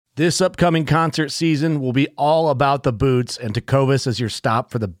This upcoming concert season will be all about the boots, and Tecovas is your stop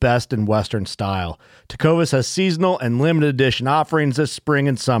for the best in Western style. Tecovas has seasonal and limited edition offerings this spring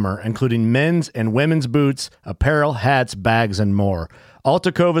and summer, including men's and women's boots, apparel, hats, bags, and more. All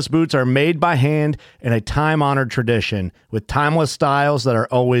Tecovas boots are made by hand in a time-honored tradition with timeless styles that are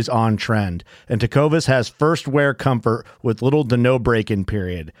always on trend. And Tecovas has first wear comfort with little to no break-in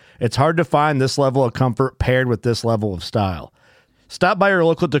period. It's hard to find this level of comfort paired with this level of style. Stop by your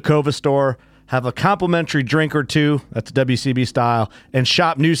local Tecovas store, have a complimentary drink or two, that's WCB style, and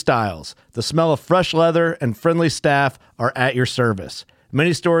shop new styles. The smell of fresh leather and friendly staff are at your service.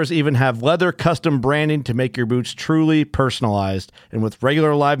 Many stores even have leather custom branding to make your boots truly personalized. And with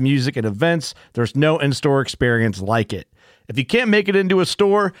regular live music and events, there's no in-store experience like it. If you can't make it into a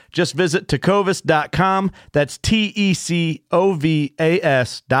store, just visit tecovas.com. That's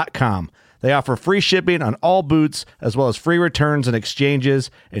TECOVAS.com. They offer free shipping on all boots, as well as free returns and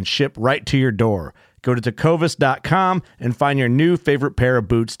exchanges, and ship right to your door. Go to tecovas.com and find your new favorite pair of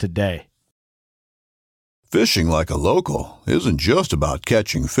boots today. Fishing like a local isn't just about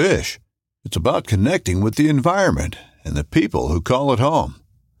catching fish. It's about connecting with the environment and the people who call it home.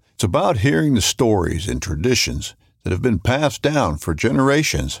 It's about hearing the stories and traditions that have been passed down for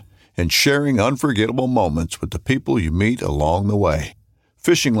generations and sharing unforgettable moments with the people you meet along the way.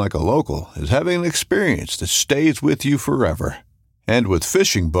 Fishing like a local is having an experience that stays with you forever. And with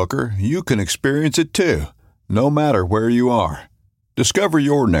Fishing Booker, you can experience it too, no matter where you are. Discover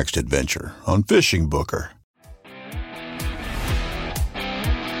your next adventure on Fishing Booker.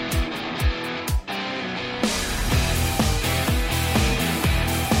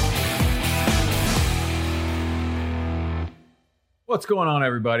 What's going on,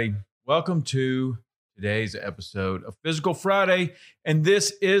 everybody? Welcome to today's episode of Physical Friday, and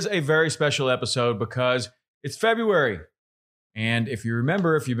this is a very special episode because it's February. And if you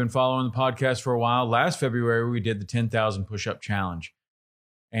remember, if you've been following the podcast for a while, last February we did the 10,000 push-up challenge.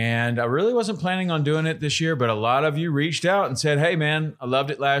 And I really wasn't planning on doing it this year, but a lot of you reached out and said, hey man, I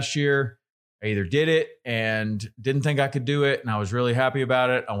loved it last year. I either did it and didn't think I could do it, and I was really happy about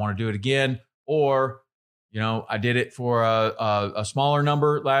it. I want to do it again. Or I did it for a smaller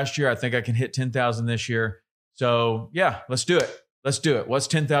number last year. I think I can hit 10,000 this year. So yeah, let's do it. Let's do it. What's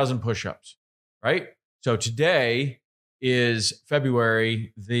 10,000 push-ups, right? So today is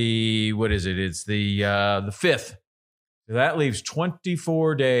February It's the 5th. So that leaves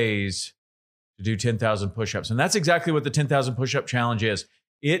 24 days to do 10,000 push-ups. And that's exactly what the 10,000 push-up challenge is.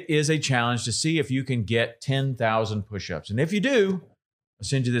 It is a challenge to see if you can get 10,000 push-ups. And if you do, I'll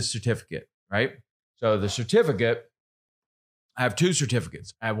send you this certificate, right? So the certificate, I have two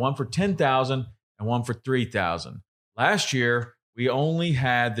certificates. I have one for 10,000 and one for 3,000. Last year, we only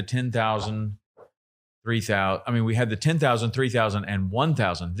had the 10,000, 3,000. We had the 10,000, 3,000, and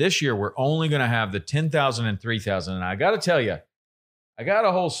 1,000. This year, we're only going to have the 10,000 and 3,000. And I got to tell you, I got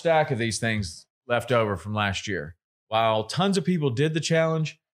a whole stack of these things left over from last year. While tons of people did the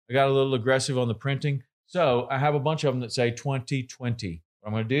challenge, I got a little aggressive on the printing. So I have a bunch of them that say 2020. What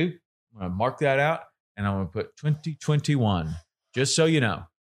I'm going to do, I'm going to mark that out. And I'm going to put 2021, just so you know.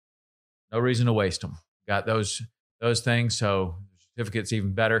 No reason to waste them. Got those things, so the certificate's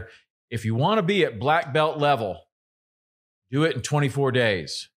even better. If you want to be at black belt level, do it in 24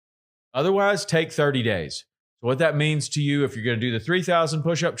 days. Otherwise, take 30 days. So what that means to you, if you're going to do the 3,000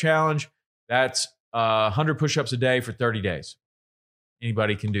 push-up challenge, that's 100 push-ups a day for 30 days.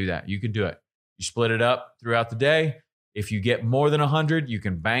 Anybody can do that. You can do it. You split it up throughout the day. If you get more than 100, you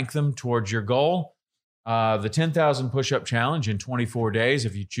can bank them towards your goal. The 10,000 push-up challenge in 24 days,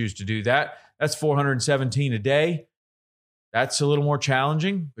 if you choose to do that, that's 417 a day. That's a little more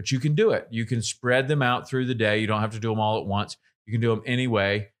challenging, but you can do it. You can spread them out through the day. You don't have to do them all at once. You can do them any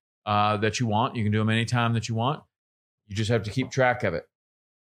way that you want. You can do them anytime that you want. You just have to keep track of it.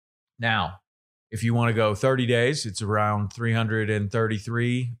 Now, if you want to go 30 days, it's around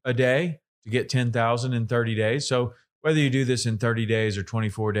 333 a day to get 10,000 in 30 days. So whether you do this in 30 days or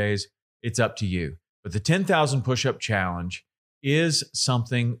 24 days, it's up to you. But the 10,000 push-up challenge is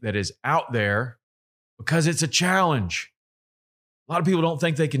something that is out there because it's a challenge. A lot of people don't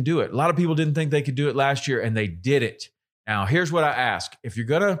think they can do it. A lot of people didn't think they could do it last year, and they did it. Now, here's what I ask. If you're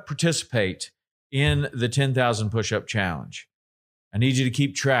going to participate in the 10,000 push-up challenge, I need you to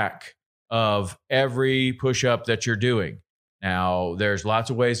keep track of every push-up that you're doing. Now, there's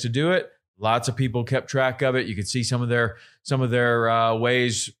lots of ways to do it. Lots of people kept track of it. You can see some of their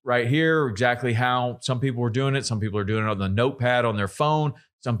ways right here, exactly how some people were doing it. Some people are doing it on the notepad on their phone.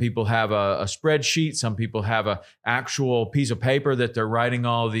 Some people have a spreadsheet. Some people have an actual piece of paper that they're writing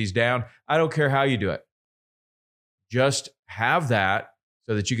all of these down. I don't care how you do it. Just have that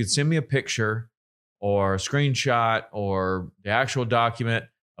so that you can send me a picture or a screenshot or the actual document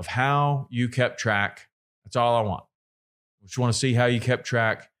of how you kept track. That's all I want. I just want to see how you kept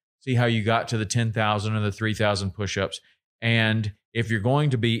track, see how you got to the 10,000 or the 3,000 push-ups. And if you're going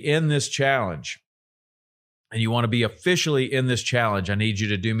to be in this challenge and you want to be officially in this challenge, I need you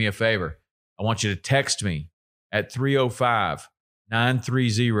to do me a favor. I want you to text me at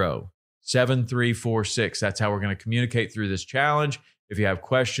 305-930-7346. That's how we're going to communicate through this challenge. If you have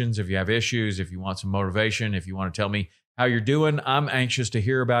questions, if you have issues, if you want some motivation, if you want to tell me how you're doing, I'm anxious to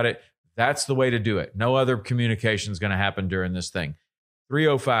hear about it. That's the way to do it. No other communication is going to happen during this thing.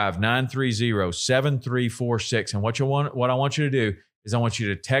 305-930-7346. And what I want you to do is I want you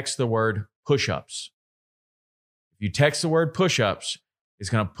to text the word push-ups. If you text the word push-ups, it's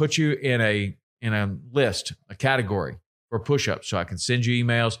going to put you in a list, a category for push-ups. So I can send you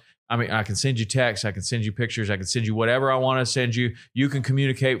emails. I can send you texts. I can send you pictures. I can send you whatever I want to send you. You can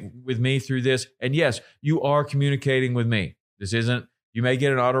communicate with me through this. And yes, you are communicating with me. This isn't, you may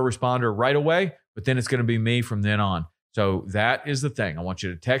get an autoresponder right away, but then it's going to be me from then on. So that is the thing. I want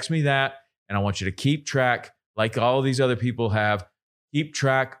you to text me that, and I want you to keep track, like all these other people have, keep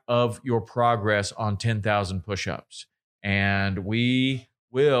track of your progress on 10,000 push-ups. And we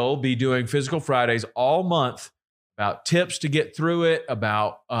will be doing Physical Fridays all month, about tips to get through it,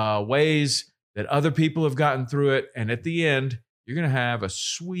 about ways that other people have gotten through it. And at the end, you're going to have a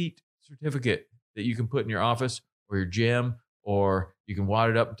sweet certificate that you can put in your office or your gym, or you can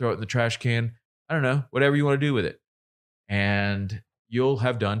wad it up and throw it in the trash can. I don't know, whatever you want to do with it. And you'll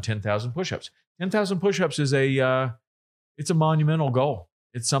have done 10,000 push-ups. 10,000 push-ups is it's a monumental goal.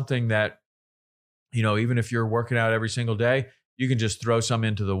 It's something that, even if you're working out every single day, you can just throw some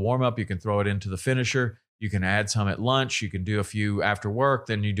into the warm-up. You can throw it into the finisher. You can add some at lunch. You can do a few after work.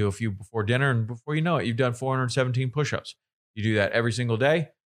 Then you do a few before dinner. And before you know it, you've done 417 push-ups. You do that every single day.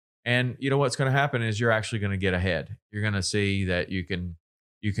 And you know what's going to happen is you're actually going to get ahead. You're going to see that you can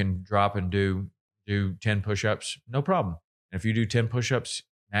drop and do 10 push-ups, no problem. And if you do 10 push-ups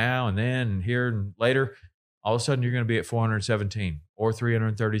now and then and here and later, all of a sudden you're going to be at 417 or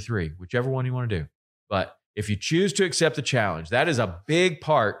 333, whichever one you want to do. But if you choose to accept the challenge, that is a big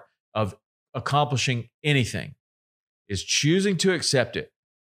part of accomplishing anything, is choosing to accept it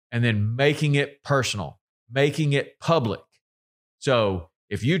and then making it personal, making it public. So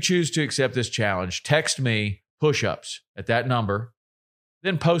if you choose to accept this challenge, text me push-ups at that number,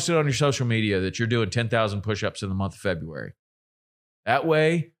 then post it on your social media that you're doing 10,000 push-ups in the month of February. That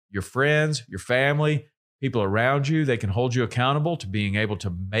way, your friends, your family, people around you, they can hold you accountable to being able to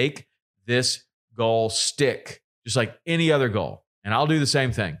make this goal stick, just like any other goal. And I'll do the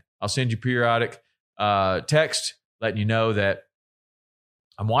same thing. I'll send you periodic text letting you know that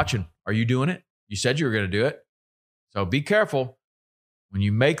I'm watching. Are you doing it? You said you were going to do it. So be careful. When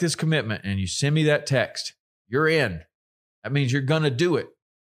you make this commitment and you send me that text, you're in. That means you're going to do it.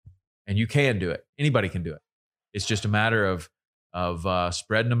 And you can do it. Anybody can do it. It's just a matter of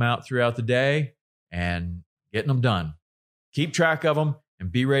spreading them out throughout the day and getting them done. Keep track of them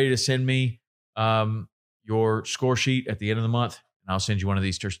and be ready to send me your score sheet at the end of the month, and I'll send you one of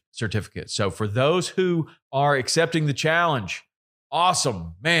these certificates. So for those who are accepting the challenge,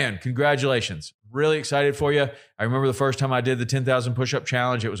 awesome. Man, congratulations. Really excited for you. I remember the first time I did the 10,000 push-up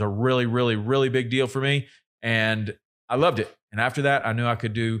challenge. It was a really, really, really big deal for me, and I loved it. And after that, I knew I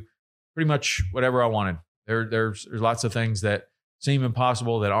could do pretty much whatever I wanted. There's lots of things that seem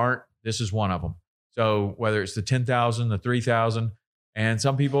impossible that aren't. This is one of them. So whether it's the 10,000, the 3,000, and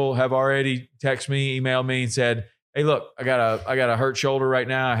some people have already texted me, emailed me, and said, "Hey, look, I got a hurt shoulder right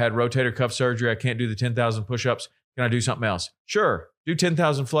now. I had rotator cuff surgery. I can't do the 10,000 push-ups. Can I do something else?" Sure. Do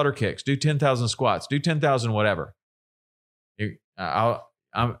 10,000 flutter kicks. Do 10,000 squats. Do 10,000 whatever.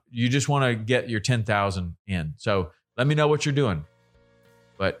 You just want to get your 10,000 in. So let me know what you're doing.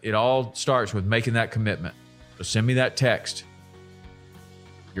 But it all starts with making that commitment. So send me that text.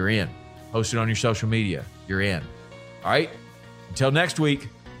 You're in. Post it on your social media. You're in. All right? Until next week,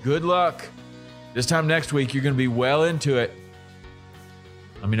 good luck. This time next week, you're going to be well into it.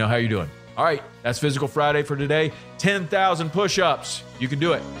 Let me know how you're doing. All right, that's Physical Friday for today. 10,000 push-ups. You can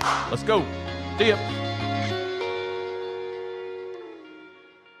do it. Let's go. See ya.